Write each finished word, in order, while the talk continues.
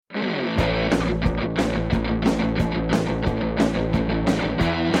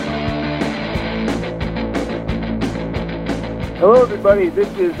Hello, everybody. This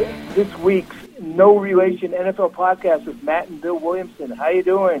is this week's No Relation NFL podcast with Matt and Bill Williamson. How you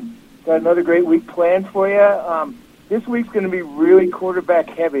doing? Got another great week planned for you. This week's going to be really quarterback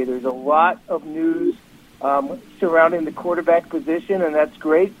heavy. There's a lot of news surrounding the quarterback position, and that's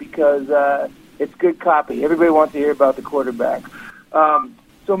great because it's good copy. Everybody wants to hear about the quarterback.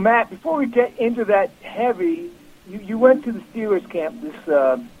 So, Matt, before we get into that heavy, you went to the Steelers camp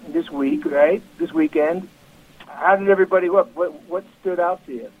this week, right? This weekend. How did everybody look? What stood out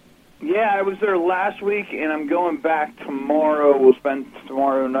to you? Yeah, I was there last week, and I'm going back tomorrow. We'll spend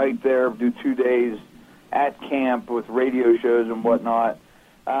tomorrow night there, do 2 days at camp with radio shows and whatnot.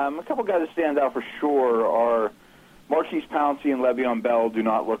 A couple guys that stand out for sure are Marquise Pouncey and Le'Veon Bell do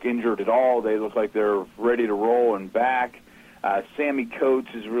not look injured at all. They look like they're ready to roll and back. Sammy Coates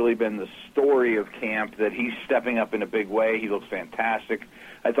has really been the story of camp, that he's stepping up in a big way. He looks fantastic.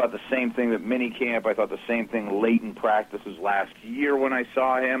 I thought the same thing at minicamp. I thought the same thing late in practices last year when I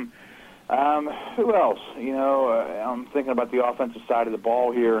saw him. Who else? I'm thinking about the offensive side of the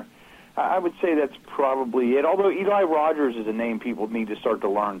ball here. I would say that's probably it, although Eli Rogers is a name people need to start to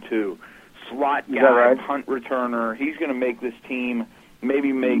learn, too. Slot guy, right? Punt returner. He's going to make this team,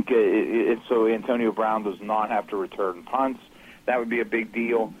 maybe make it so Antonio Brown does not have to return punts. That would be a big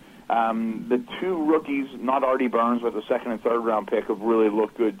deal. The two rookies, not Artie Burns, but the second and third round pick, have really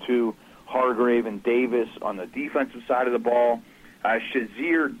looked good, too. Hargrave and Davis on the defensive side of the ball.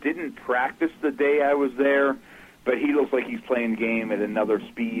 Shazier didn't practice the day I was there, but he looks like he's playing game at another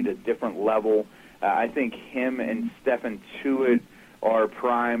speed, a different level. I think him and Stephen Tuitt are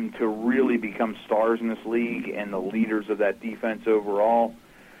primed to really become stars in this league and the leaders of that defense overall.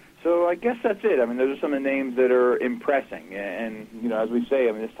 So I guess that's it. I mean, those are some of the names that are impressing. And as we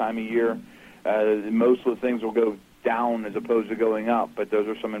say, this time of year, most of the things will go down as opposed to going up, but those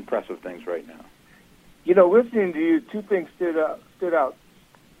are some impressive things right now. Listening to you, two things stood out.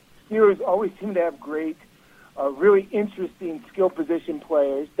 Steelers always seem to have great, really interesting skill position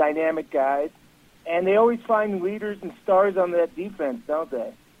players, dynamic guys, and they always find leaders and stars on that defense, don't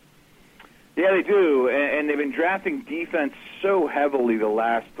they? Yeah, they do, and they've been drafting defense so heavily the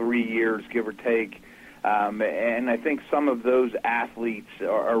last 3 years, give or take, and I think some of those athletes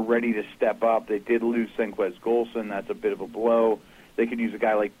are ready to step up. They did lose Senquez Golson. That's a bit of a blow. They could use a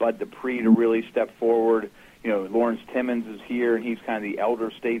guy like Bud Dupree to really step forward. Lawrence Timmons is here, and he's kind of the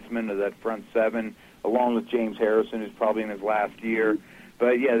elder statesman of that front seven, along with James Harrison, who's probably in his last year.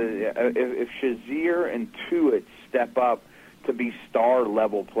 But, yeah, if Shazier and Tuitt step up to be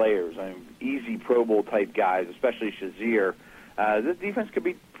star-level players, easy Pro Bowl-type guys, especially Shazier, the defense could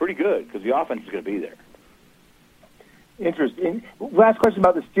be pretty good because the offense is going to be there. Interesting. Last question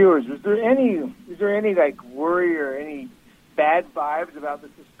about the Steelers. Is there any worry or any bad vibes about the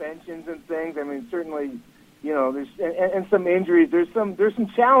suspensions and things? Certainly, there's some injuries. There's some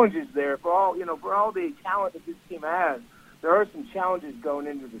challenges there for all the talent that this team has. There are some challenges going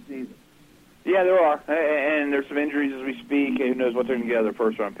into the season. Yeah, there are, and there's some injuries as we speak. Who knows what they're going to get? Their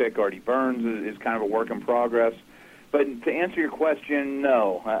first-round pick, Artie Burns, is kind of a work in progress. But to answer your question,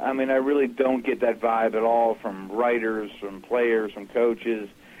 no. I really don't get that vibe at all from writers, from players, from coaches.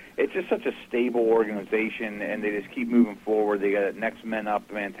 It's just such a stable organization, and they just keep moving forward. They got that next men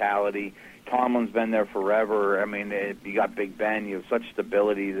up mentality. Tomlin's been there forever. You got Big Ben. You have such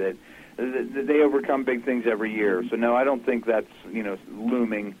stability that they overcome big things every year. So, no, I don't think that's,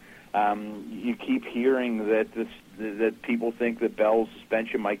 looming. You keep hearing that people think that Bell's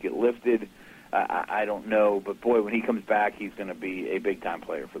suspension might get lifted. I don't know, but boy, when he comes back, he's going to be a big-time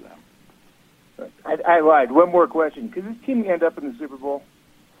player for them. I lied. One more question. Could this team end up in the Super Bowl?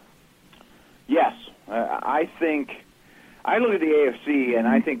 Yes. I look at the AFC, and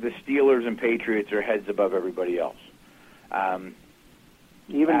I think the Steelers and Patriots are heads above everybody else.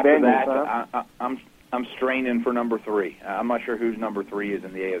 Even after Bengals, that, huh? I'm straining for number 3. I'm not sure whose number 3 is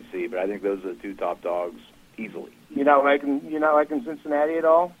in the AFC, but I think those are the two top dogs easily. You're not liking Cincinnati at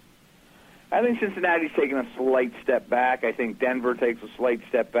all? I think Cincinnati's taking a slight step back. I think Denver takes a slight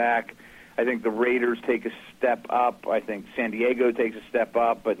step back. I think the Raiders take a step up. I think San Diego takes a step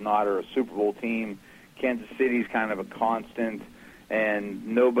up, but not a Super Bowl team. Kansas City's kind of a constant, and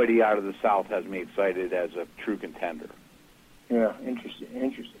nobody out of the South has me excited as a true contender. Yeah, interesting.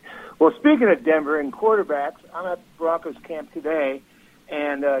 Well, speaking of Denver and quarterbacks, I'm at the Broncos camp today,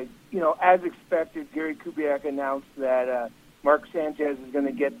 and, as expected, Gary Kubiak announced that Mark Sanchez is going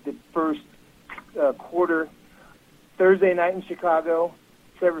to get the first quarter Thursday night in Chicago.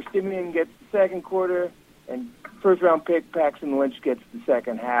 Trevor Siemian gets the second quarter, and first-round pick Paxton Lynch gets the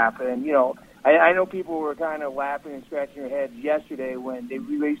second half. And, I know people were kind of laughing and scratching their heads yesterday when they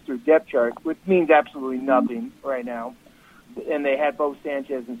released their depth chart, which means absolutely nothing right now. and they had both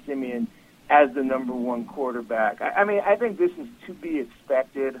Sanchez and Simeon as the number one quarterback. I mean, I think this is to be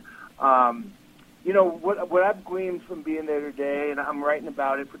expected. You know, what I've gleaned from being there today, and I'm writing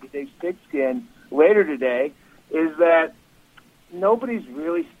about it for today's Pigskin later today, is that nobody's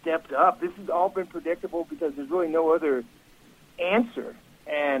really stepped up. This has all been predictable because there's really no other answer.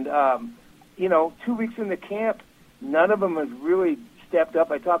 And, you know, 2 weeks into camp, none of them has really stepped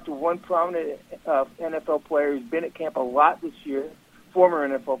up. I talked to one prominent NFL player who's been at camp a lot this year, former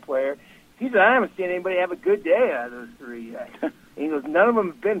NFL player. He said, I haven't seen anybody have a good day out of those three yet. And he goes, none of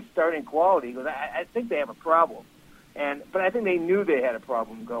them have been starting quality. He goes, I think they have a problem. But I think they knew they had a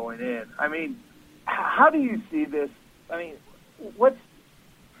problem going in. I mean, how do you see this? I mean, do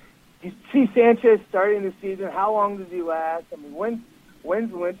you see Sanchez starting the season? How long does he last? I mean,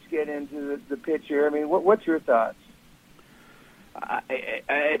 when's Lynch get into the picture? I mean, what's your thoughts?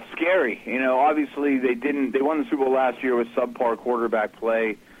 It's scary. You know, obviously they won the Super Bowl last year with subpar quarterback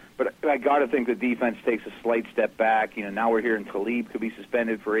play. But I got to think the defense takes a slight step back. You know, now we're hearing Talib could be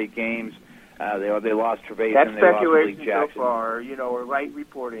suspended for 8 games. They lost Trevathan. That's they lost Malik speculation Jackson. so far, you know, or light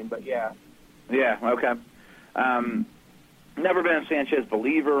reporting, but yeah. Yeah, okay. Never been a Sanchez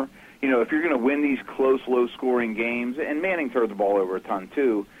believer. You know, if you're going to win these close, low-scoring games, and Manning throws the ball over a ton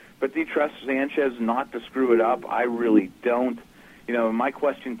too, but do you trust Sanchez not to screw it up? I really don't. You know, my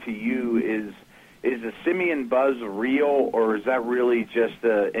question to you is the Simeon buzz real, or is that really just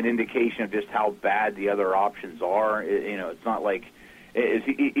an indication of just how bad the other options are? You know, it's not like, is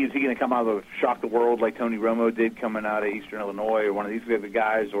he going to come out of shock the world like Tony Romo did coming out of Eastern Illinois, or one of these other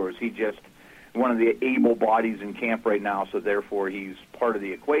guys, or is he just one of the able bodies in camp right now, so therefore he's part of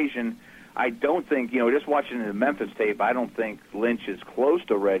the equation? I don't think, you know, just watching the Memphis tape, I don't think Lynch is close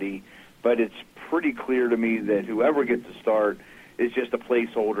to ready, but it's pretty clear to me that whoever gets to start is just a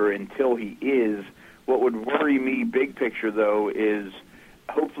placeholder until he is. What would worry me, big picture, though, is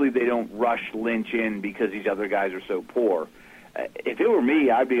hopefully they don't rush Lynch in because these other guys are so poor. If it were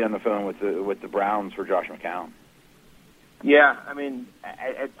me, I'd be on the phone with the Browns for Josh McCown. Yeah, I mean,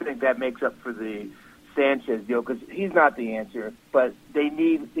 I think that makes up for the Sanchez deal because he's not the answer, but they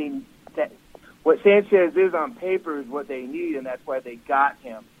need that. What Sanchez is on paper is what they need, and that's why they got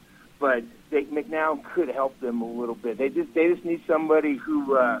him. But McNown could help them a little bit. They just need somebody who's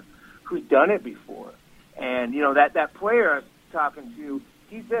done it before. And, you know, that player I was talking to,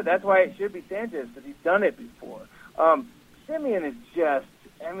 he said that's why it should be Sanchez, because he's done it before. Simeon is just,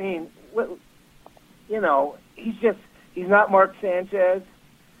 I mean, you know, he's not Mark Sanchez,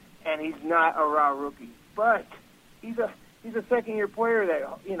 and he's not a raw rookie. But he's a second-year player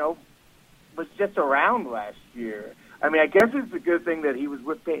that, you know, was just around last year. I mean, I guess it's a good thing that he was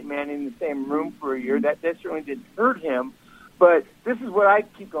with Peyton Manning in the same room for a year. That certainly didn't hurt him. But this is what I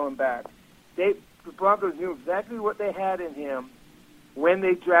keep going back. The Broncos knew exactly what they had in him when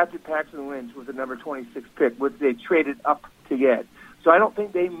they drafted Paxton Lynch with the number 26 pick, which they traded up to get. So I don't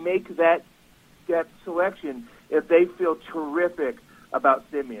think they make that selection if they feel terrific about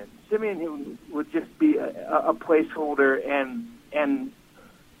Simeon. Simeon would just be a placeholder and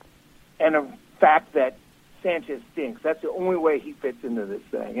a fact that Sanchez stinks. That's the only way he fits into this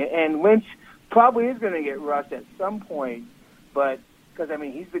thing. And Lynch probably is going to get rushed at some point, but because, I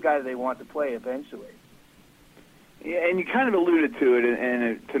mean, he's the guy they want to play eventually. Yeah, and you kind of alluded to it,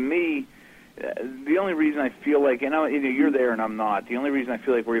 and to me, the only reason I feel like, and you're there and I'm not, the only reason I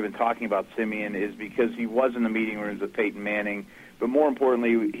feel like we're even talking about Simeon is because he was in the meeting rooms with Peyton Manning, but more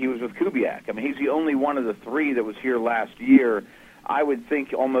importantly, he was with Kubiak. I mean, he's the only one of the three that was here last year. I would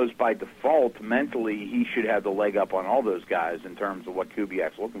think almost by default, mentally, he should have the leg up on all those guys in terms of what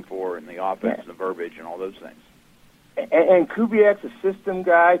Kubiak's looking for in the offense and the verbiage and all those things. And Kubiak's a system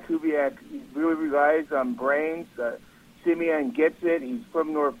guy. Kubiak really relies on brains. Simeon gets it. He's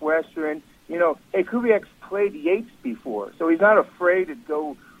from Northwestern. You know, hey, Kubiak's played Yates before, so he's not afraid to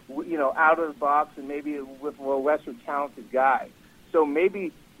go, you know, out of the box and maybe with a lesser talented guy. So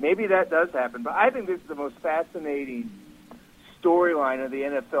maybe that does happen. But I think this is the most fascinating storyline of the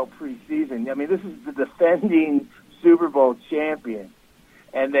NFL preseason. I mean, this is the defending Super Bowl champion,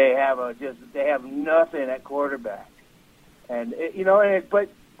 and they have nothing at quarterback. And but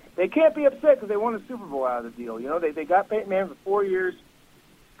they can't be upset because they won a Super Bowl out of the deal. You know, they got Peyton Manning for 4 years.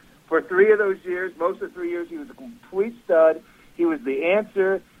 For 3 of those years, most of the 3 years, he was a complete stud. He was the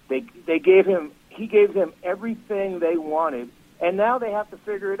answer. He gave them everything they wanted, and now they have to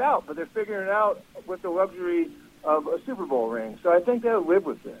figure it out. But they're figuring it out with the luxury of a Super Bowl ring. So I think they'll live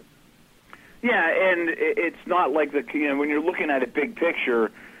with it. Yeah, and it's not like when you're looking at it big picture,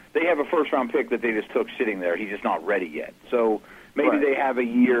 they have a first-round pick that they just took sitting there. He's just not ready yet. So maybe they have a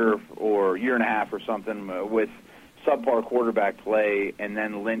year or year and a half or something with subpar quarterback play, and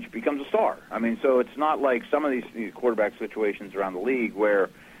then Lynch becomes a star. I mean, so it's not like some of these quarterback situations around the league where,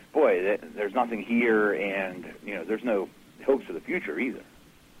 boy, there's nothing here, and there's no hopes for the future either.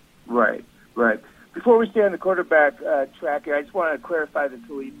 Right. Before we stay on the quarterback track here, I just want to clarify the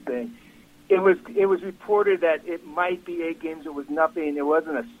Talib thing. It was reported that it might be 8 games. It was nothing. It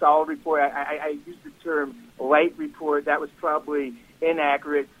wasn't a solid report. I used the term light report. That was probably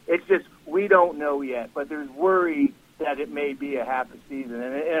inaccurate. It's just we don't know yet, but there's worry that it may be a half a season.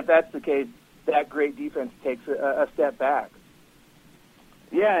 And if that's the case, that great defense takes a step back.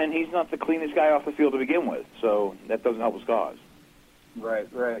 Yeah, and he's not the cleanest guy off the field to begin with, so that doesn't help his cause. Right.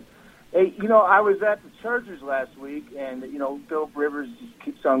 Hey, I was at the Chargers last week, and, Philip Rivers just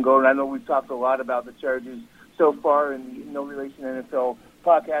keeps on going. I know we've talked a lot about the Chargers so far in the No Relation NFL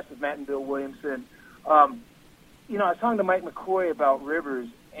podcast with Matt and Bill Williamson. I was talking to Mike McCoy about Rivers,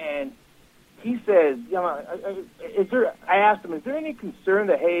 and he says, I asked him, is there any concern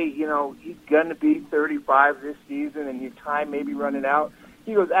that, hey, he's going to be 35 this season and your time may be running out?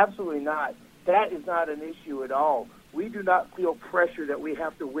 He goes, absolutely not. That is not an issue at all. We do not feel pressure that we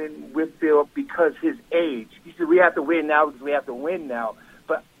have to win with Phil because his age. He said we have to win now because we have to win now.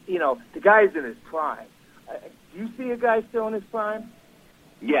 But, the guy's in his prime. Do you see a guy still in his prime?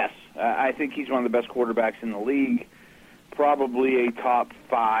 Yes. I think he's one of the best quarterbacks in the league. Probably a top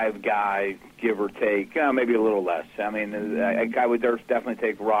 5 guy, give or take. Maybe a little less. I mean, I would definitely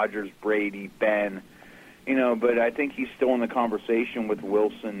take Rodgers, Brady, Ben. But I think he's still in the conversation with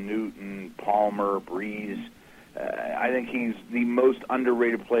Wilson, Newton, Palmer, Breeze. I think he's the most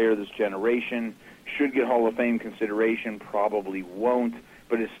underrated player of this generation. Should get Hall of Fame consideration, probably won't,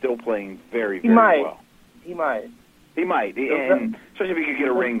 but is still playing very, very well. He might. And especially if he could get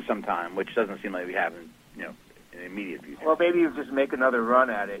a ring sometime, which doesn't seem like we have in the immediate future. Well, maybe he'll just make another run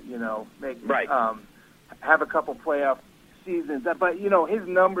at it, right. Have a couple playoff seasons. But, his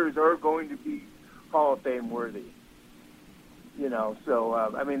numbers are going to be Hall of Fame worthy.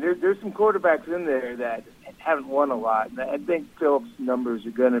 There's some quarterbacks in there that haven't won a lot. And I think Phillips' numbers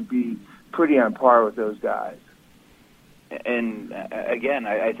are going to be pretty on par with those guys. And, again,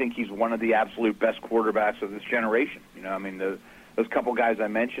 I think he's one of the absolute best quarterbacks of this generation. Those couple guys I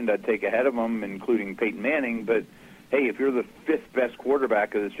mentioned, I'd take ahead of them, including Peyton Manning. But, hey, if you're the 5th best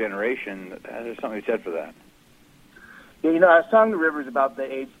quarterback of this generation, there's something to be said for that. Yeah, I was talking to Rivers about the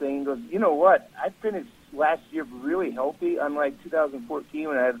age thing. He goes, you know what? I finished last year really healthy, unlike 2014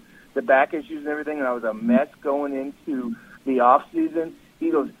 when I had the back issues and everything, and I was a mess going into the off season.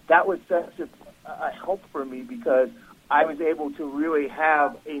 He goes, that was such a help for me because I was able to really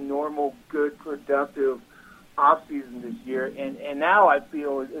have a normal, good, productive off season this year, and now I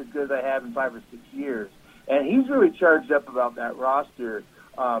feel as good as I have in 5 or 6 years. And he's really charged up about that roster.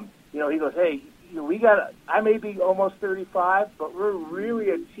 He goes, hey, I may be almost 35, but we're really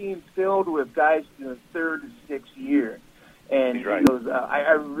a team filled with guys in the 3rd to 6th year. And He's right. He goes,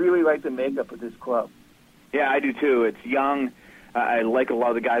 I really like the makeup of this club. Yeah, I do too. It's young. I like a lot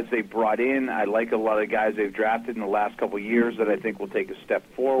of the guys they've brought in. I like a lot of the guys they've drafted in the last couple of years that I think will take a step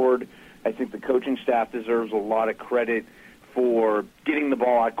forward. I think the coaching staff deserves a lot of credit for getting the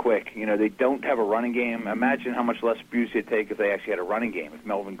ball out quick. They don't have a running game. Imagine how much less abuse it'd take if they actually had a running game, if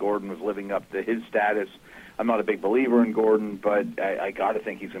Melvin Gordon was living up to his status. I'm not a big believer in Gordon, but I got to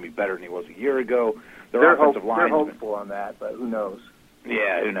think he's going to be better than he was a year ago. They're hopeful on that, but who knows?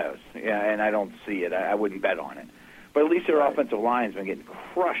 Yeah, who knows? Yeah, and I don't see it. I wouldn't bet on it. But at least their offensive line's been getting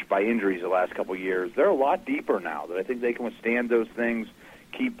crushed by injuries the last couple of years. They're a lot deeper now that I think they can withstand those things,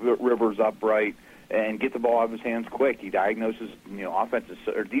 keep Rivers upright, and get the ball out of his hands quick. He diagnoses, offenses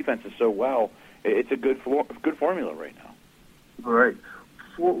or defenses so well. It's a good formula right now. Right.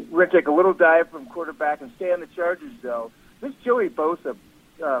 We're going to take a little dive from quarterback and stay on the Chargers, though. This Joey Bosa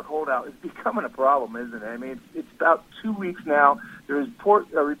holdout is becoming a problem, isn't it? I mean, it's about 2 weeks now. There was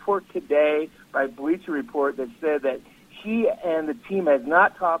a report today by Bleacher Report that said that he and the team has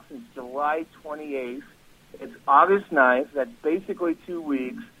not talked since July 28th. It's August 9th. That's basically 2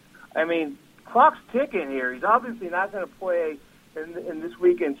 weeks. I mean, clock's ticking here. He's obviously not going to play in this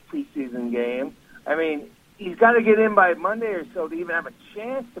weekend's preseason game. I mean, he's got to get in by Monday or so to even have a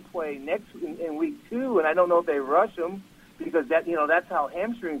chance to play next in week 2, and I don't know if they rush him because that's how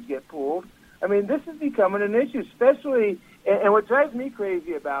hamstrings get pulled. I mean, this is becoming an issue, especially, and what drives me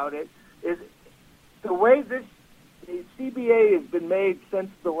crazy about it is the way the CBA has been made since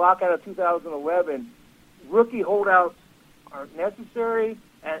the lockout of 2011. Rookie holdouts aren't necessary,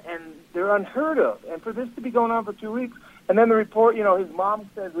 and they're unheard of. And for this to be going on for 2 weeks, and then the report, his mom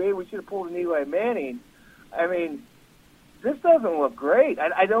says, hey, we should have pulled an Eli Manning. I mean, this doesn't look great.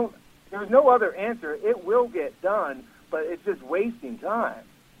 I don't There's no other answer. It will get done, but it's just wasting time.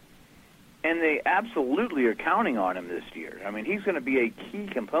 And they absolutely are counting on him this year. I mean, he's going to be a key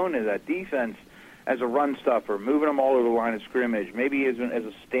component of that defense as a run stuffer, moving them all over the line of scrimmage, maybe as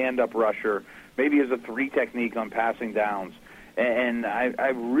a stand-up rusher, maybe as a 3 technique on passing downs. And I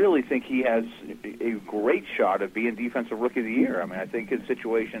really think he has a great shot of being Defensive Rookie of the Year. I mean, I think his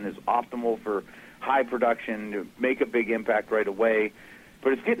situation is optimal for high production, to make a big impact right away.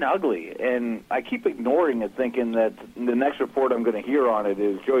 But it's getting ugly, and I keep ignoring it, thinking that the next report I'm going to hear on it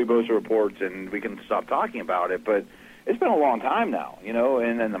is Joey Bosa reports, and we can stop talking about it. But it's been a long time now, you know,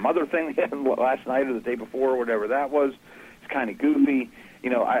 and then the mother thing last night or the day before, or whatever that was, it's kind of goofy.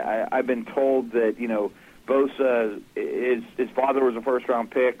 You know, I've been told that, you know, Bosa, his father was a first-round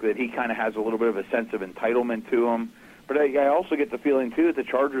pick, that he kind of has a little bit of a sense of entitlement to him. But I also get the feeling, too, that the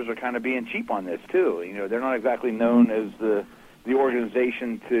Chargers are kind of being cheap on this, too. You know, they're not exactly known as the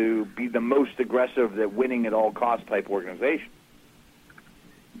organization to be the most aggressive, that winning at all costs type organization.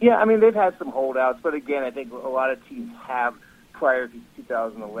 Yeah, I mean, they've had some holdouts, but again, I think a lot of teams have prior to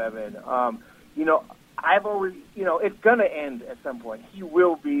 2011. You know, I've always, you know, it's going to end at some point. He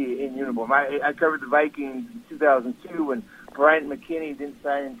will be in uniform. I covered the Vikings in 2002 when Bryant McKinney didn't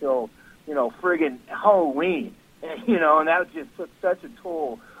sign until, you know, friggin' Halloween. You know, and that just took such a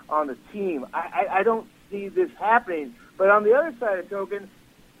toll on the team. I don't see this happening. But on the other side of the token,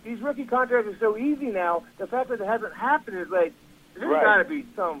 these rookie contracts are so easy now. The fact that it hasn't happened is like, there's got to be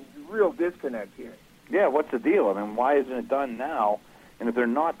some real disconnect here. Yeah, what's the deal? I mean, why isn't it done now? And if they're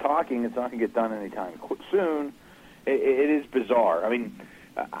not talking, it's not going to get done anytime soon. It is bizarre. I mean,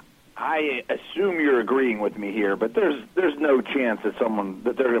 I assume you're agreeing with me here, but there's no chance that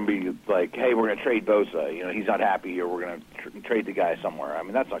they're going to be like, hey, we're going to trade Bosa. You know, he's not happy, or we're going to trade the guy somewhere. I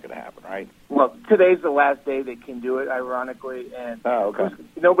mean, that's not going to happen, right? Well, today's the last day they can do it, ironically, and okay.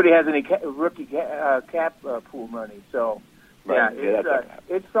 Nobody has any rookie cap pool money. So, right.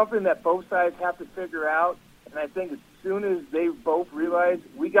 It's something that both sides have to figure out, and I think as soon as they both realize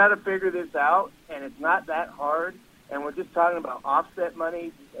we got to figure this out, and it's not that hard, and we're just talking about offset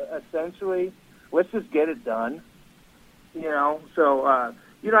money, essentially, let's just get it done. You know, so,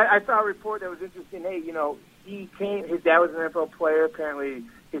 you know, I saw a report that was interesting. Hey, you know, his dad was an NFL player. Apparently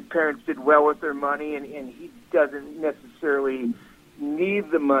his parents did well with their money, and he doesn't necessarily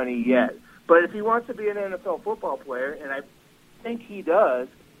need the money yet. But if he wants to be an NFL football player, and I think he does,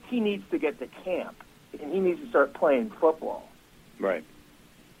 he needs to get to camp, and he needs to start playing football. Right.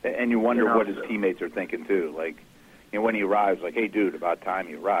 And you wonder what his teammates are thinking, too. Like, you know, when he arrives, like, hey, dude, about time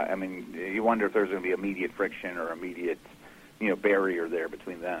you arrive. I mean, you wonder if there's going to be immediate friction or immediate, you know, barrier there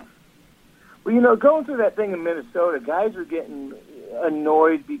between them. Well, you know, going through that thing in Minnesota, guys are getting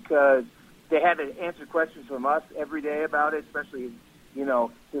annoyed because they had to answer questions from us every day about it, especially, you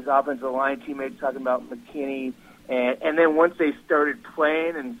know, his offensive line teammates talking about McKinney. And then once they started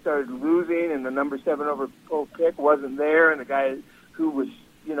playing and started losing and the number 7 overall pick wasn't there and the guy who was,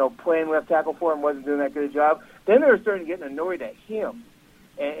 you know, playing left tackle for him wasn't doing that good a job, then they were starting getting annoyed at him.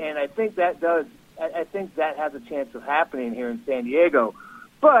 And I think that has a chance of happening here in San Diego.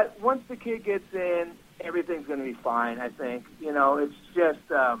 But once the kid gets in, everything's going to be fine, I think. You know, it's just...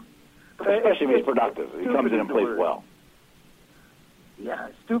 especially if he's productive. He comes in and plays well. Yeah,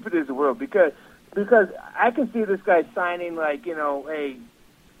 stupid is the word because I can see this guy signing, like, you know,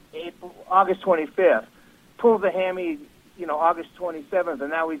 August 25th, pulls a hammy, you know, August 27th, and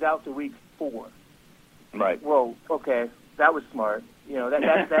now he's out to week 4. Right. Well, okay, that was smart. You know, that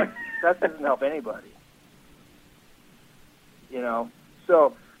doesn't help anybody. You know,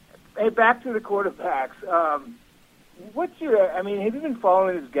 so hey, back to the quarterbacks. I mean, have you been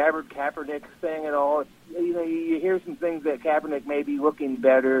following this Gabbert Kapernick thing at all? You know, you hear some things that Kaepernick may be looking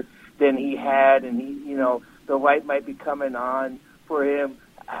better than he had, and you know, the light might be coming on for him.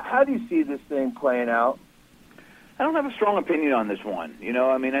 How do you see this thing playing out? I don't have a strong opinion on this one. You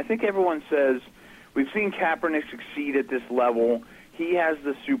know, I mean, I think everyone says we've seen Kaepernick succeed at this level. He has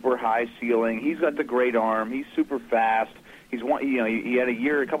the super high ceiling. He's got the great arm. He's super fast. He had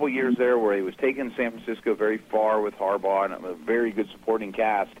a couple of years there where he was taking San Francisco very far with Harbaugh and a very good supporting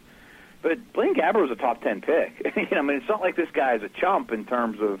cast. But Blaine Gabbert was a top 10 pick. I mean, it's not like this guy is a chump in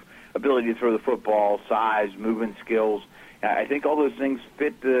terms of ability to throw the football, size, movement skills. I think all those things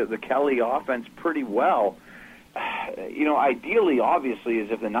fit the Kelly offense pretty well. You know, ideally, obviously, is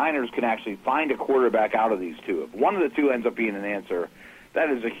if the Niners can actually find a quarterback out of these two. If one of the two ends up being an answer, that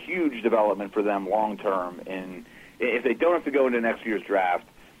is a huge development for them long term. And if they don't have to go into next year's draft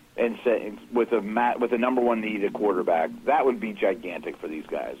and say with a number one needed quarterback, that would be gigantic for these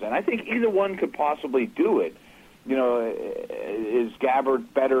guys. And I think either one could possibly do it. Is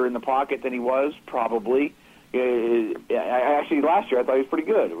Gabbert better in the pocket than he was? Probably. Actually, last year I thought he was pretty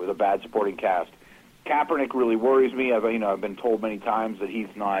good with a bad supporting cast. Kapernick really worries me. I've been told many times that he's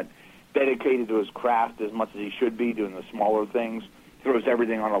not dedicated to his craft as much as he should be, doing the smaller things. Throws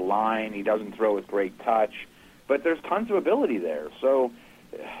everything on a line. He doesn't throw with great touch. But there's tons of ability there. So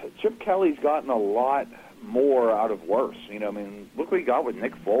Chip Kelly's gotten a lot more out of worse. Look what he got with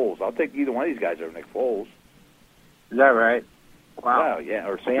Nick Foles. I'll take either one of these guys over Nick Foles. Is that right? Wow. Oh, yeah,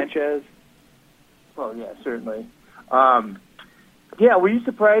 or Sanchez. Well, yeah, certainly. Were you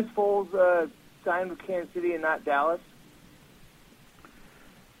surprised Foles signed with Kansas City and not Dallas?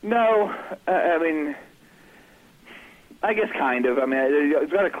 No, I guess kind of.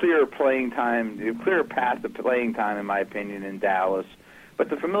 It's got a clearer path to playing time, in my opinion, in Dallas. But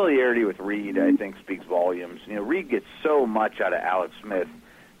the familiarity with Reed, I think, speaks volumes. Reed gets so much out of Alex Smith,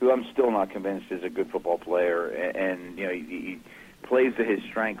 who I'm still not convinced is a good football player, and he plays to his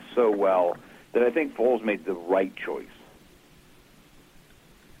strengths so well that I think Foles made the right choice.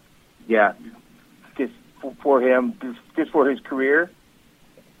 Yeah, just for him, just for his career.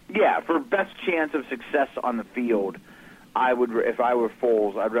 Yeah, for best chance of success on the field, if I were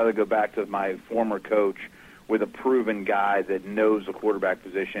Foles, I'd rather go back to my former coach with a proven guy that knows the quarterback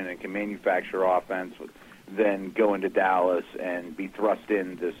position and can manufacture offense than go into Dallas and be thrust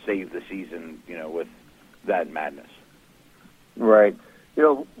in to save the season, with that madness. Right.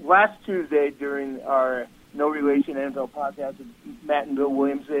 Last Tuesday during our No Relation NFL podcast with Matt and Bill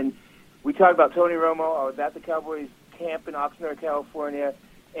Williamson, we talked about Tony Romo. I was at the Cowboys camp in Oxnard, California,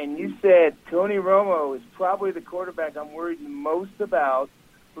 and you said Tony Romo is probably the quarterback I'm worried most about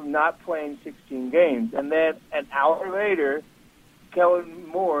from not playing 16 games. And then an hour later, Kellen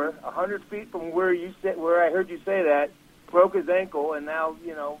Moore, 100 feet from where I heard you say that, broke his ankle, and now,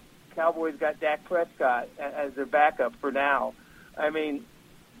 Cowboys got Dak Prescott as their backup for now.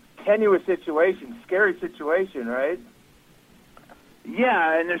 Tenuous situation, scary situation, right?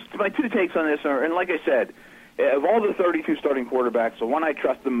 Yeah, and there's my two takes on this and like I said, of all the 32 starting quarterbacks, the one I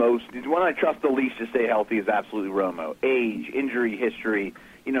trust the most, the one I trust the least to stay healthy is absolutely Romo. Age, injury history,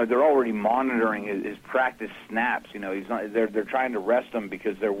 they're already monitoring his practice snaps. He's not. They're trying to rest him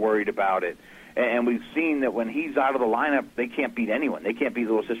because they're worried about it. And we've seen that when he's out of the lineup, they can't beat anyone. They can't beat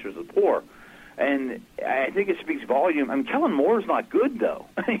Little Sisters of the Poor. And I think it speaks volume. Kellen Moore's not good, though.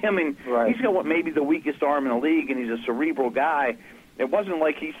 Right. He's got maybe the weakest arm in the league, and he's a cerebral guy. It wasn't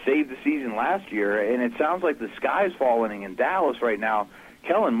like he saved the season last year, and it sounds like the sky's falling in Dallas right now.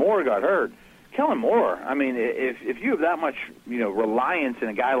 Kellen Moore got hurt. Kellen Moore, if you have that much, reliance in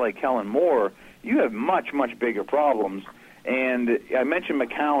a guy like Kellen Moore, you have much, much bigger problems. And I mentioned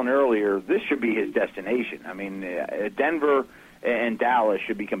McCown earlier. This should be his destination. Denver and Dallas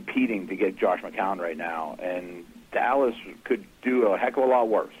should be competing to get Josh McCown right now, and Dallas could do a heck of a lot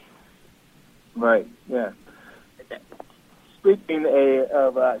worse. Right, yeah. Speaking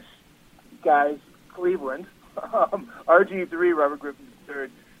of guys, Cleveland, RGIII, Robert Griffin III,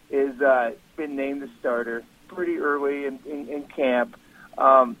 is been named the starter pretty early in camp.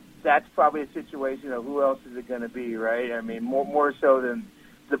 That's probably a situation of who else is it going to be, right? More so than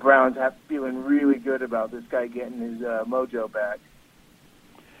the Browns feeling really good about this guy getting his mojo back.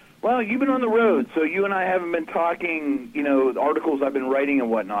 Well, you've been on the road, so you and I haven't been talking, articles I've been writing and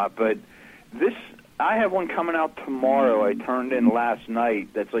whatnot, but I have one coming out tomorrow I turned in last night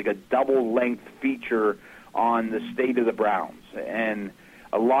that's like a double-length feature on the state of the Browns, and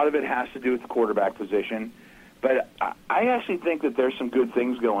a lot of it has to do with the quarterback position, but I actually think that there's some good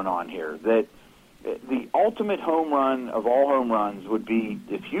things going on here, that the ultimate home run of all home runs would be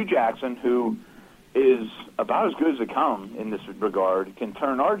if Hugh Jackson, who is about as good as they come in this regard, can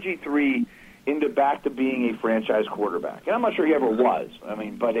turn RG3 into back to being a franchise quarterback. And I'm not sure he ever was.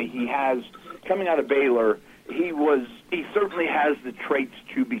 But he has, coming out of Baylor, he certainly has the traits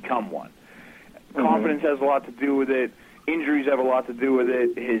to become one. Mm-hmm. Confidence has a lot to do with it. Injuries have a lot to do with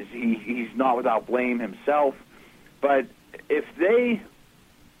it. He's not without blame himself. But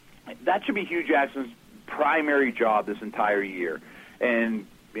that should be Hugh Jackson's primary job this entire year. And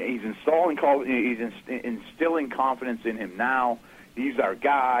he's instilling confidence in him now. He's our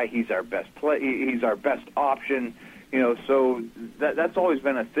guy. He's our best he's our best option. So that's always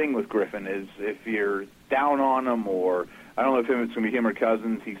been a thing with Griffin, is if you're down on him, or I don't know if it's going to be him or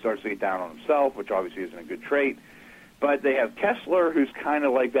Cousins, he starts to get down on himself, which obviously isn't a good trait. But they have Kessler, who's kind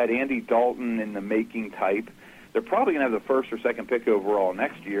of like that Andy Dalton in the making type. They're probably going to have the first or second pick overall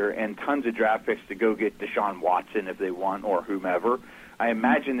next year, and tons of draft picks to go get Deshaun Watson if they want, or whomever. I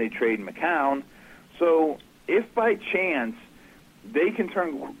imagine they trade McCown. So if by chance they can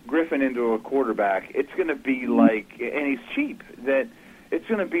turn Griffin into a quarterback, it's going to be like, and he's cheap, that it's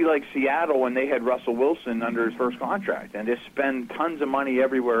going to be like Seattle when they had Russell Wilson under his first contract and just spend tons of money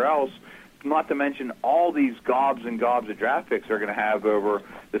everywhere else, not to mention all these gobs and gobs of draft picks they're going to have over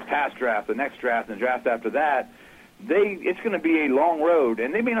this past draft, the next draft, and the draft after that. It's going to be a long road,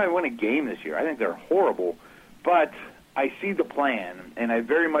 and they may not win a game this year. I think they're horrible, but I see the plan, and I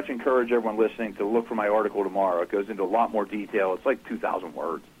very much encourage everyone listening to look for my article tomorrow. It goes into a lot more detail. It's like 2,000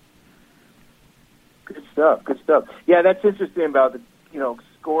 words. Good stuff. Good stuff. Yeah, that's interesting about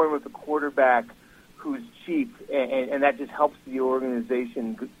scoring with a quarterback who's cheap, and that just helps the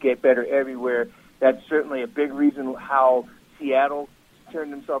organization get better everywhere. That's certainly a big reason how Seattle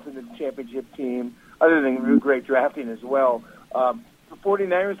turned themselves into the championship team, other than really great drafting as well. The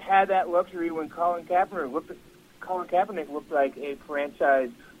 49ers had that luxury when Colin Kaepernick looked like a franchise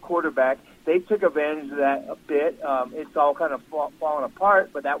quarterback. They took advantage of that a bit. It's all kind of falling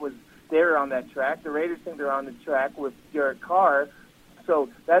apart, but they're on that track. The Raiders think they're on the track with Derek Carr, so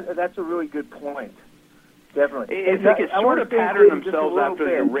that's a really good point. Definitely. They could sort of pattern themselves after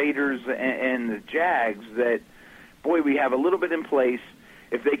the Raiders and the Jags that, boy, we have a little bit in place.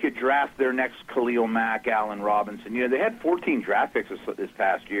 If they could draft their next Khalil Mack, Allen Robinson, they had 14 draft picks this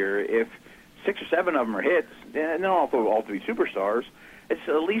past year. If 6 or 7 of them are hits, and they'll all to be superstars, it's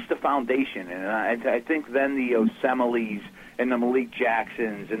at least a foundation. And I think then the Osemeles and the Malik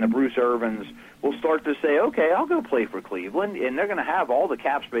Jacksons and the Bruce Irvins will start to say, okay, I'll go play for Cleveland, and they're going to have all the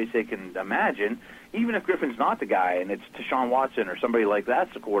cap space they can imagine, even if Griffin's not the guy and it's Deshaun Watson or somebody like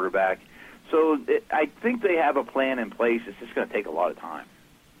that's the quarterback. So I think they have a plan in place. It's just going to take a lot of time.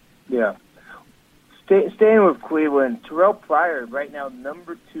 Yeah. Staying with Cleveland, Terrelle Pryor, right now,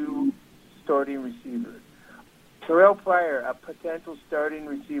 number 2 starting receiver. Terrelle Pryor, a potential starting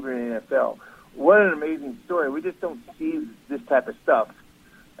receiver in the NFL. What an amazing story. We just don't see this type of stuff.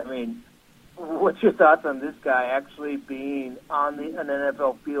 I mean, what's your thoughts on this guy actually being on an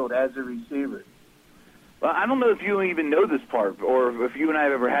NFL field as a receiver? Well, I don't know if you even know this part or if you and I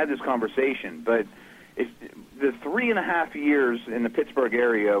have ever had this conversation, but the 3.5 years in the Pittsburgh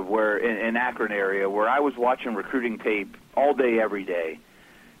area, in Akron area, where I was watching recruiting tape all day, every day,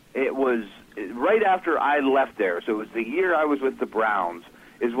 it was right after I left there. So it was the year I was with the Browns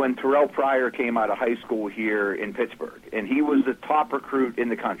is when Terrelle Pryor came out of high school here in Pittsburgh, and he was the top recruit in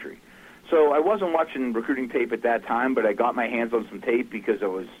the country. So I wasn't watching recruiting tape at that time, but I got my hands on some tape because it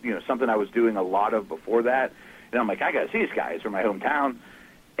was something I was doing a lot of before that. And I'm like, I got to see this guy. He's from my hometown.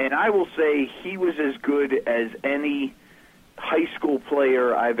 And I will say he was as good as any high school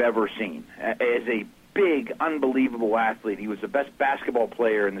player I've ever seen. As a big, unbelievable athlete, he was the best basketball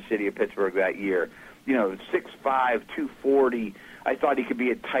player in the city of Pittsburgh that year. 6'5", 240. I thought he could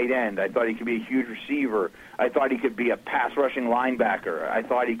be a tight end. I thought he could be a huge receiver. I thought he could be a pass-rushing linebacker. I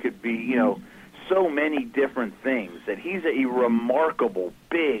thought he could be, so many different things. That he's a remarkable,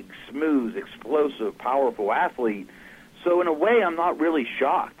 big, smooth, explosive, powerful athlete. So in a way, I'm not really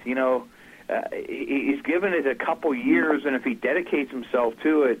shocked. He's given it a couple years, and if he dedicates himself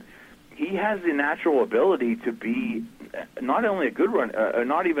to it, he has the natural ability to be not only a good run,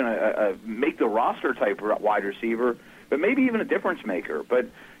 not even a make the roster type wide receiver, but maybe even a difference maker. But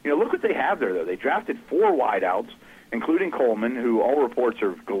look what they have there, though. They drafted 4 wideouts, including Coleman, who all reports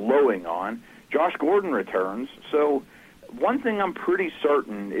are glowing on. Josh Gordon returns. So one thing I'm pretty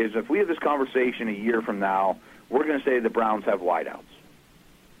certain is if we have this conversation a year from now, we're going to say the Browns have wideouts.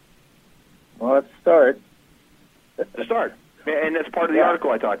 Well, let's start. To start. And that's part of the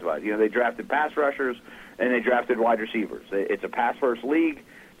article I talked about. They drafted pass rushers and they drafted wide receivers. It's a pass-first league.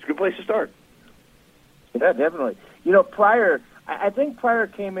 It's a good place to start. Yeah, definitely. Pryor, I think Pryor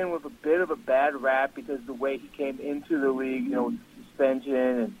came in with a bit of a bad rap because the way he came into the league, with suspension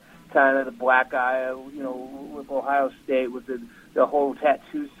and kind of the black eye, with Ohio State with the whole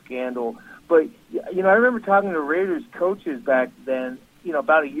tattoo scandal. But, I remember talking to Raiders coaches back then,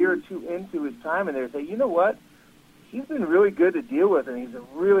 about a year or two into his time in there, say, you know what? He's been really good to deal with, and he's a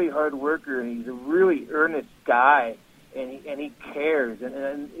really hard worker, and he's a really earnest guy, and he cares. And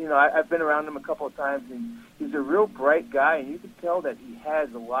I've been around him a couple of times, and he's a real bright guy, and you can tell that he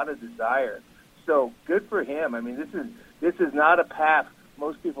has a lot of desire. So good for him. I mean, this is not a path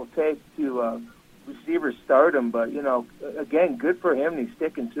most people take to receiver stardom, but again, good for him. And he's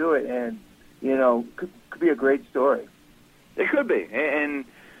sticking to it, and could be a great story. It could be, and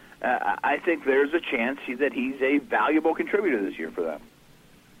I think there's a chance that he's a valuable contributor this year for them.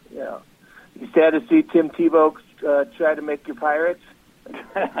 Yeah. You sad to see Tim Tebow try to make your Pirates?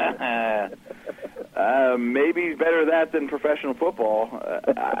 Maybe he's better at that than professional football.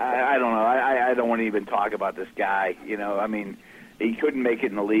 I don't know. I don't want to even talk about this guy. he couldn't make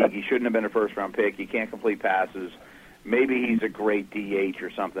it in the league. He shouldn't have been a first-round pick. He can't complete passes. Maybe he's a great DH or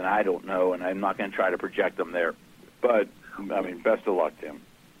something. I don't know, and I'm not going to try to project him there. But, I mean, best of luck to him.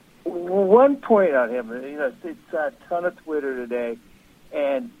 One point on him, it's a ton of Twitter today,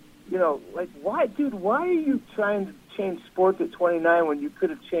 and, why are you trying to change sports at 29 when you could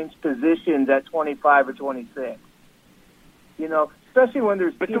have changed positions at 25 or 26? Especially when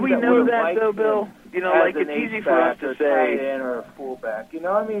there's but teams do we know that, though, Bill? It's easy for us to say. Tight end or a fullback.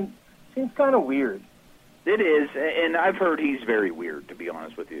 Seems kind of weird. It is, and I've heard he's very weird, to be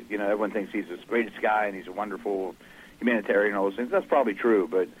honest with you. Everyone thinks he's the greatest guy and he's a wonderful humanitarian and all those things. That's probably true,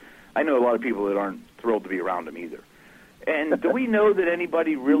 but I know a lot of people that aren't thrilled to be around him either. And do we know that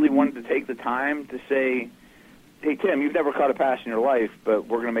anybody really wanted to take the time to say, hey, Tim, you've never caught a pass in your life, but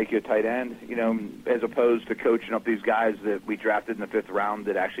we're going to make you a tight end, as opposed to coaching up these guys that we drafted in the 5th round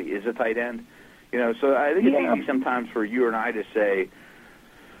that actually is a tight end? So I think it's easy sometimes for you and I to say,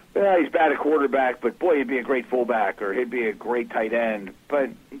 well, he's bad at quarterback, but, boy, he'd be a great fullback, or he'd be a great tight end. But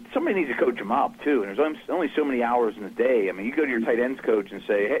somebody needs to coach him up, too. And there's only so many hours in the day. I mean, you go to your tight ends coach and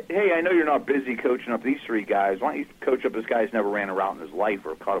say, hey, I know you're not busy coaching up these 3 guys. Why don't you coach up this guy who's never ran a route in his life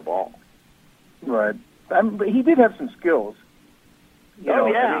or caught a ball? Right. But he did have some skills. He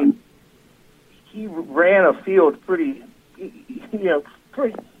ran a field pretty. It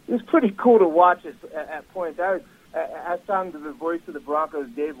was pretty cool to watch at points. I was talking to the voice of the Broncos,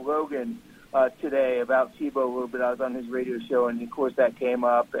 Dave Logan, today about Tebow a little bit. I was on his radio show, and of course that came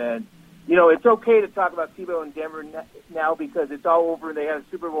up. And it's okay to talk about Tebow in Denver now because it's all over. They had a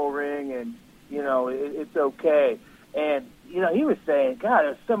Super Bowl ring, and it's okay. And he was saying, God,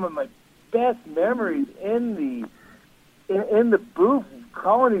 it's some of my best memories in the booth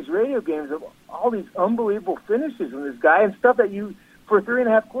calling these radio games of all these unbelievable finishes from this guy and stuff that you, for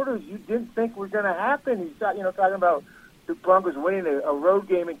 3.5 quarters, you didn't think were going to happen. He's talking about the Broncos winning a road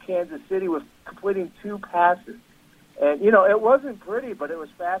game in Kansas City with completing 2 passes. And, it wasn't pretty, but it was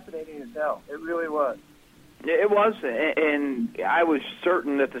fascinating as hell. It really was. Yeah, it was, and I was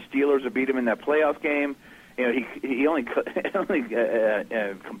certain that the Steelers would beat him in that playoff game. He only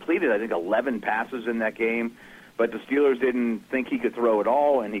completed, I think, 11 passes in that game, but the Steelers didn't think he could throw at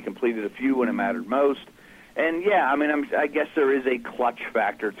all, and he completed a few when it mattered most. And, I guess there is a clutch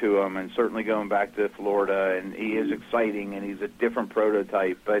factor to him, and certainly going back to Florida, and he is exciting, and he's a different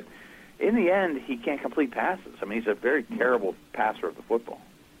prototype. But in the end, he can't complete passes. He's a very terrible passer of the football.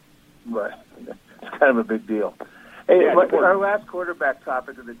 Right. It's kind of a big deal. Hey, our last quarterback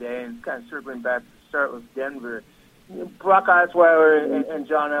topic of the day, and kind of circling back to start with Denver, Brock Osweiler and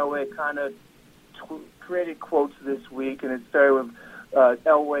John Elway kind of created quotes this week, and it started with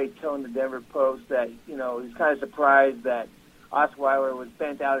Elway telling the Denver Post that, he's kind of surprised that Osweiler was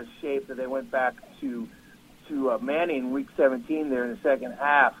bent out of shape, that they went back to Manning Week 17 there in the second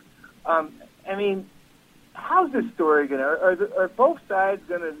half. How's this story going to – are both sides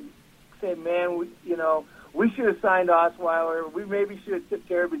going to say, man, we should have signed Osweiler. We maybe should have took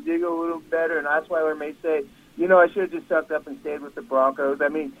care of Bedigo a little better. And Osweiler may say, I should have just sucked up and stayed with the Broncos.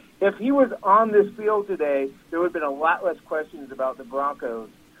 If he was on this field today, there would have been a lot less questions about the Broncos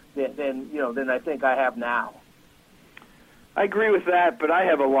than I think I have now. I agree with that, but I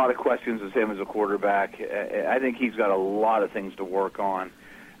have a lot of questions with him as a quarterback. I think he's got a lot of things to work on.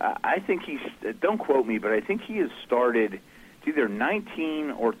 I think don't quote me, but I think he has started either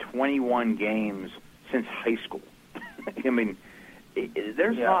 19 or 21 games since high school.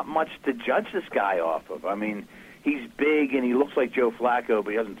 There's not much to judge this guy off of. He's big and he looks like Joe Flacco,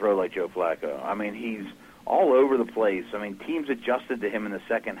 but he doesn't throw like Joe Flacco. He's all over the place. Teams adjusted to him in the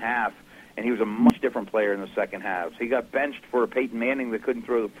second half, and he was a much different player in the second half. He got benched for Peyton Manning that couldn't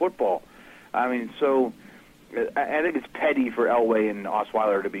throw the football. So I think it's petty for Elway and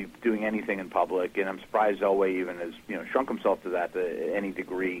Osweiler to be doing anything in public, and I'm surprised Elway even has shrunk himself to that to any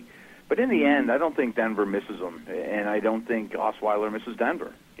degree. But in the end, I don't think Denver misses him, and I don't think Osweiler misses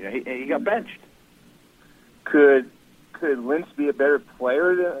Denver. He got benched. Could Lynch be a better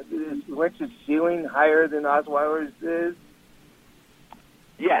player? Is Lynch's ceiling higher than Osweiler's is?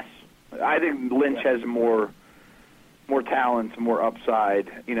 Yes. I think Lynch has more talent, more upside.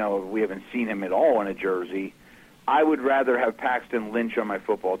 We haven't seen him at all in a jersey. I would rather have Paxton Lynch on my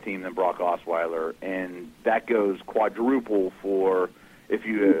football team than Brock Osweiler, and that goes quadruple for if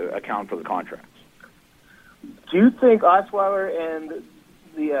you account for the contracts. Do you think Osweiler and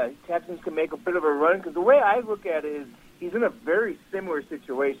the Texans can make a bit of a run? Because the way I look at it is he's in a very similar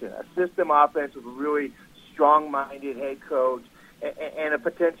situation, a system offense with a really strong-minded head coach and a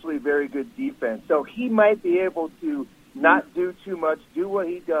potentially very good defense. So he might be able to not do too much, do what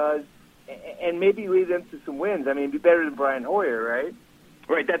he does, and maybe lead them to some wins. I mean, be better than Brian Hoyer, right?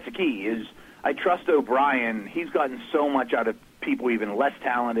 Right, that's the key. Is I trust O'Brien. He's gotten so much out of people even less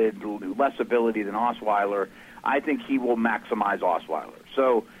talented, less ability than Osweiler. I think he will maximize Osweiler.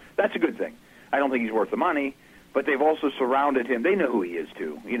 So that's a good thing. I don't think he's worth the money, but they've also surrounded him. They know who he is,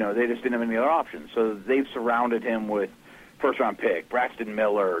 too. You know, they just didn't have any other options. So they've surrounded him with first-round pick, Braxton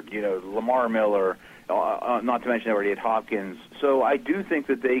Miller, you know, Lamar Miller, not to mention they already had Hopkins. So I do think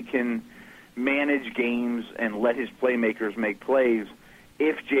that they can manage games and let his playmakers make plays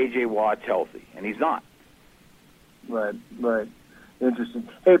if J.J. Watt's healthy, and he's not. Right. Interesting.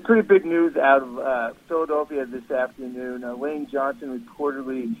 Hey, pretty big news out of Philadelphia this afternoon. Lane Johnson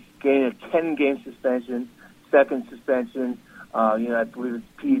reportedly getting a 10-game suspension, second suspension. I believe it's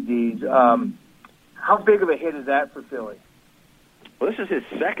PEDs. How big of a hit is that for Philly? Well, this is his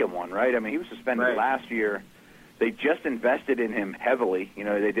second one, right? I mean, he was suspended last year. They just invested in him heavily. You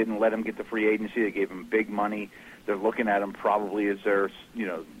know, they didn't let him get the free agency. They gave him big money. They're looking at him probably as their,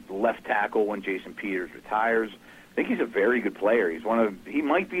 left tackle when Jason Peters retires. I think he's a very good player. He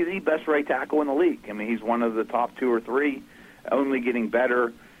might be the best right tackle in the league. I mean, he's one of the top 2 or 3, only getting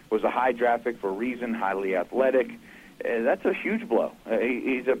better. Was a high draft pick for a reason, highly athletic. That's a huge blow.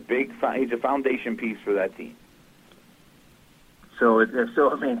 He's a foundation piece for that team. So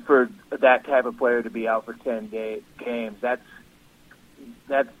I mean, for that type of player to be out for 10 games, that's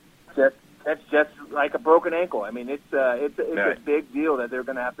just like a broken ankle. I mean, it's a big deal that they're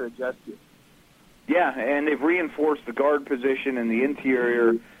going to have to adjust to. Yeah, and they've reinforced the guard position and the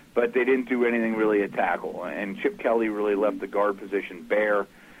interior, but they didn't do anything really at tackle. And Chip Kelly really left the guard position bare.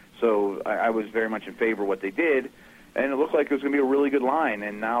 So I was very much in favor of what they did. And it looked like it was going to be a really good line.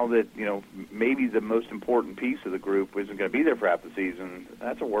 And now that, maybe the most important piece of the group isn't going to be there for half the season,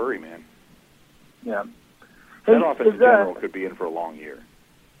 that's a worry, man. Yeah. That offense in general could be in for a long year.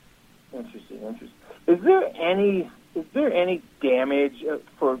 Interesting. Is there any damage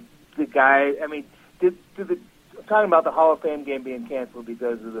for the guy? I mean, I'm talking about the Hall of Fame game being canceled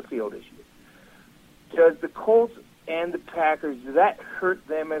because of the field issue. Does the Colts and the Packers, does that hurt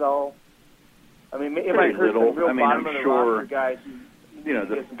them at all? I mean, it might hurt the real bottom of the roster guys. The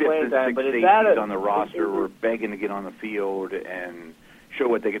 5th and 6th safeties on the roster were begging to get on the field and show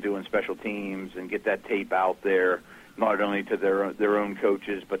what they could do in special teams and get that tape out there, not only to their own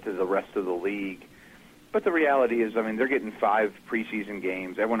coaches but to the rest of the league. But the reality is, I mean, they're getting 5 preseason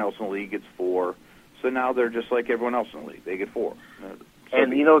games. Everyone else in the league gets 4. So now they're just like everyone else in the league. They get 4.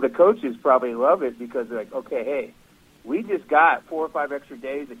 And, the coaches probably love it because they're like, okay, hey, we just got 4 or 5 extra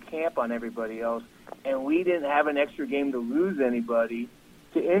days of camp on everybody else, and we didn't have an extra game to lose anybody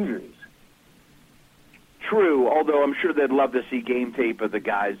to injuries. True, although I'm sure they'd love to see game tape of the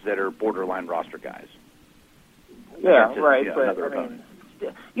guys that are borderline roster guys. Yeah, right. But I mean,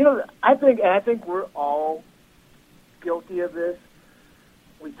 I think we're all guilty of this.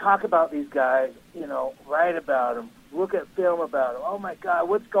 We talk about these guys, write about them, look at film about them. Oh my God,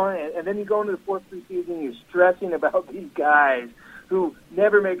 what's going on? And then you go into the 4th preseason, you're stressing about these guys who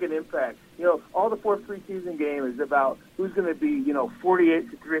never make an impact. All the 4th preseason game is about who's going to be, 48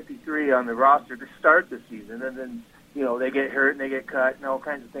 to 53 on the roster to start the season, and then they get hurt and they get cut and all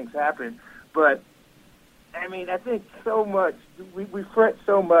kinds of things happen. But I mean, I think so much we fret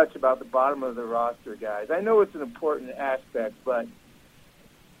so much about the bottom of the roster guys. I know it's an important aspect, but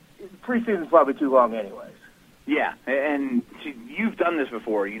preseason's probably too long anyways. Yeah, and you've done this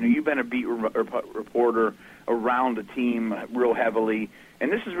before. You've been a beat reporter around a team real heavily,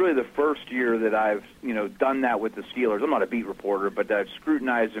 and this is really the first year that I've, done that with the Steelers. I'm not a beat reporter, but I've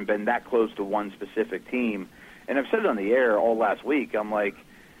scrutinized and been that close to one specific team. And I've said it on the air all last week. I'm like,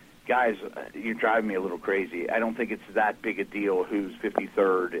 guys, you're driving me a little crazy. I don't think it's that big a deal who's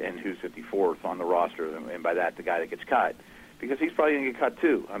 53rd and who's 54th on the roster, and by that, the guy that gets cut, because he's probably going to get cut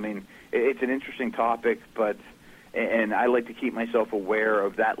too. I mean, it's an interesting topic, and I like to keep myself aware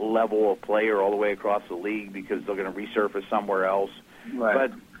of that level of player all the way across the league because they're going to resurface somewhere else. Right.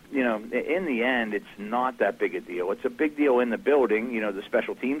 But, in the end, it's not that big a deal. It's a big deal in the building. The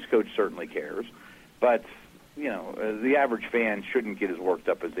special teams coach certainly cares. But, the average fan shouldn't get as worked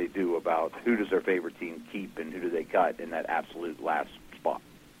up as they do about who does their favorite team keep and who do they cut in that absolute last spot.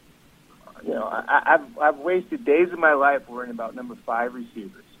 I've wasted days of my life worrying about number 5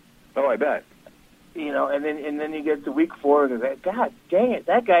 receivers. Oh, I bet. And then you get to week 4 and go, God dang it,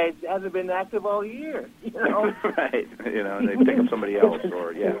 that guy hasn't been active all year. Right. They pick up somebody else,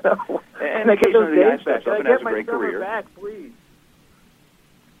 or yeah. And I get those days back. Can I get my career back, please?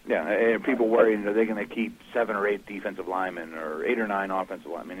 Yeah, and people worrying, are they going to keep 7 or 8 defensive linemen or 8 or 9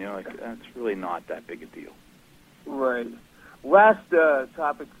 offensive linemen? That's really not that big a deal. Right. Last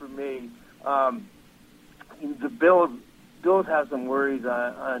topic for me. The Bills have some worries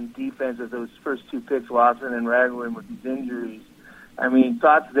on defense with those first two picks, Lawson and Ragland, with these injuries. I mean,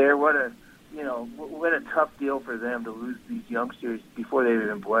 thoughts there? What a tough deal for them to lose these youngsters before they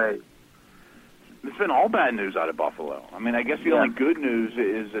even play. It's been all bad news out of Buffalo. I mean, I guess the only good news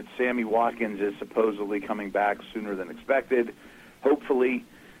is that Sammy Watkins is supposedly coming back sooner than expected, hopefully.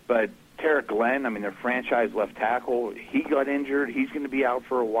 But Tarek Glenn, I mean, their franchise left tackle, he got injured. He's going to be out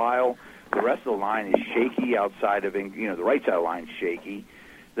for a while. The rest of the line is shaky outside of, the right side of the line is shaky.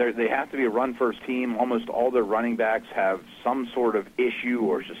 They have to be a run-first team. Almost all their running backs have some sort of issue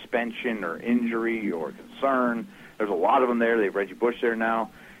or suspension or injury or concern. There's a lot of them there. They have Reggie Bush there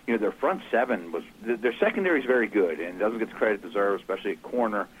now. Their front seven their secondary is very good and doesn't get the credit it deserves, especially at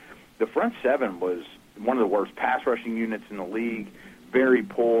corner. The front seven was one of the worst pass rushing units in the league, very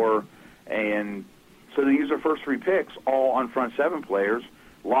poor, and so they used their first three picks all on front seven players.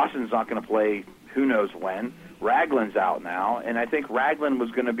 Lawson's not going to play who knows when. Ragland's out now, and I think Ragland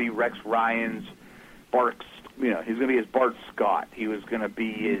was going to be Rex Ryan's Bart. He's going to be his Bart Scott. He was going to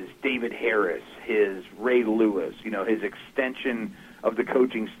be his David Harris, his Ray Lewis, his extension of the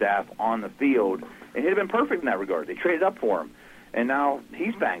coaching staff on the field, and he'd have been perfect in that regard. They traded up for him, and now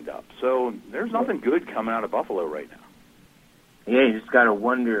he's banged up. So there's nothing good coming out of Buffalo right now. Yeah, you just got to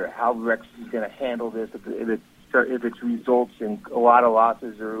wonder how Rex is going to handle this if it results in a lot of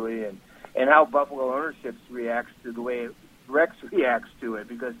losses early, and how Buffalo ownership reacts to the way Rex reacts to it,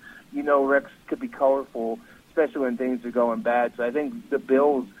 because Rex could be colorful, especially when things are going bad. So I think the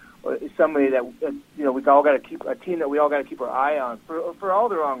Bills is somebody that we all got to keep, a team that we all got to keep our eye on for all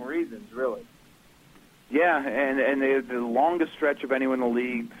the wrong reasons, really. Yeah, and they have the longest stretch of anyone in the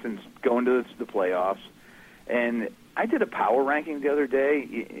league since going to the playoffs. And I did a power ranking the other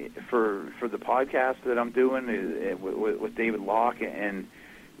day for the podcast that I'm doing with David Locke, and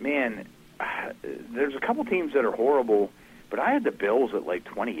man, there's a couple teams that are horrible, but I had the Bills at like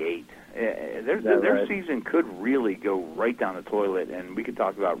 28. Their season could really go right down the toilet, and we could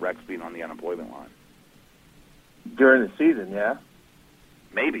talk about Rex being on the unemployment line. During the season, yeah?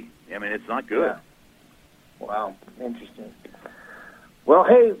 Maybe. I mean, it's not good. Yeah. Wow, interesting. Well,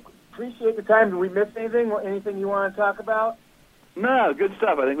 hey, appreciate the time. Did we miss anything? Anything you want to talk about? No, good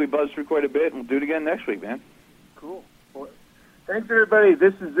stuff. I think we buzzed through quite a bit, and we'll do it again next week, man. Cool. Well, thanks, everybody.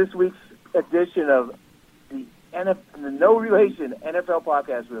 This is this week's edition of the No Relation NFL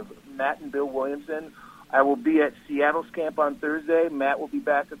podcast with Matt and Bill Williamson. I will be at Seattle's camp on Thursday. Matt will be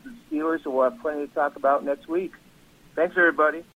back at the Steelers, so we'll have plenty to talk about next week. Thanks, everybody.